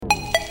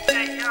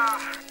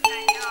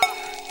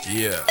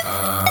Yeah,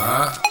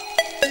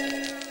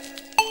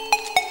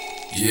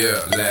 yeah,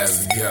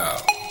 let's go.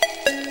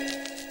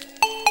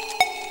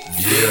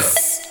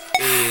 This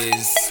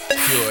is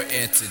pure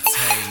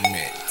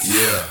entertainment.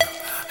 Yeah.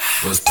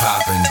 What's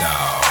poppin',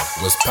 dawg?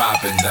 What's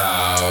poppin',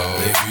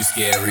 dawg? If you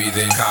scary,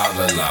 then call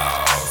the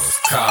laws.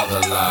 Call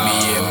the laws.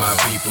 Me and my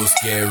people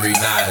scary,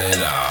 not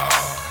at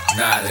all.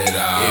 Not at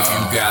all. If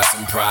you got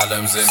some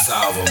problems, then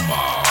solve them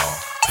all.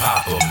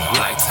 Pop them all.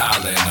 Like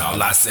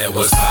Tylenol. I said,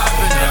 what's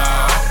poppin',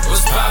 dawg?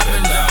 What's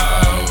poppin',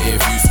 dawg?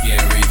 If you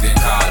scary, then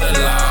call the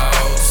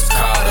laws.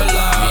 Call the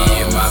laws.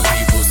 Me and my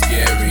people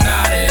scary,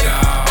 not at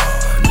all.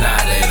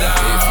 Not at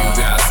all. If you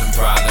got some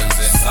problems,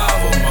 then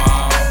solve them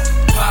all.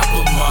 Pop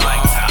them all.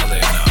 Like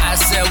Tylenol. I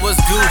said, what's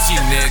Gucci,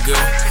 nigga?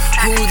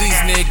 Who these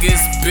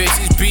niggas?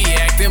 Bitches be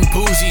acting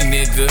bougie,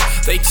 nigga.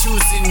 They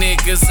choosy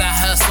niggas. I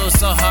hustle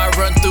so hard,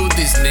 run through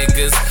these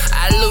niggas.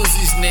 I lose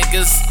these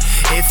niggas.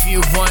 If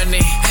you want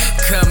it,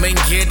 come and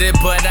get it.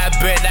 But I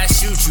bet I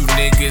shoot you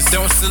niggas.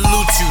 Don't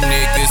salute you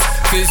niggas,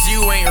 cause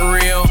you ain't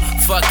real.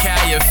 Fuck how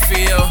you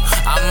feel.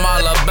 I'm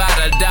all about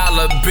a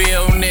dollar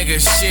bill. Nigga,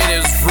 shit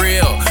is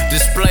real.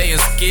 Displaying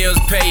skills,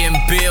 paying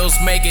bills,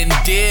 making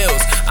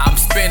deals. I'm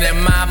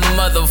spinning my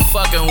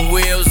motherfucking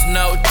wheels,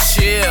 no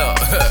chill.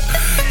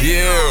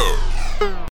 Yeah.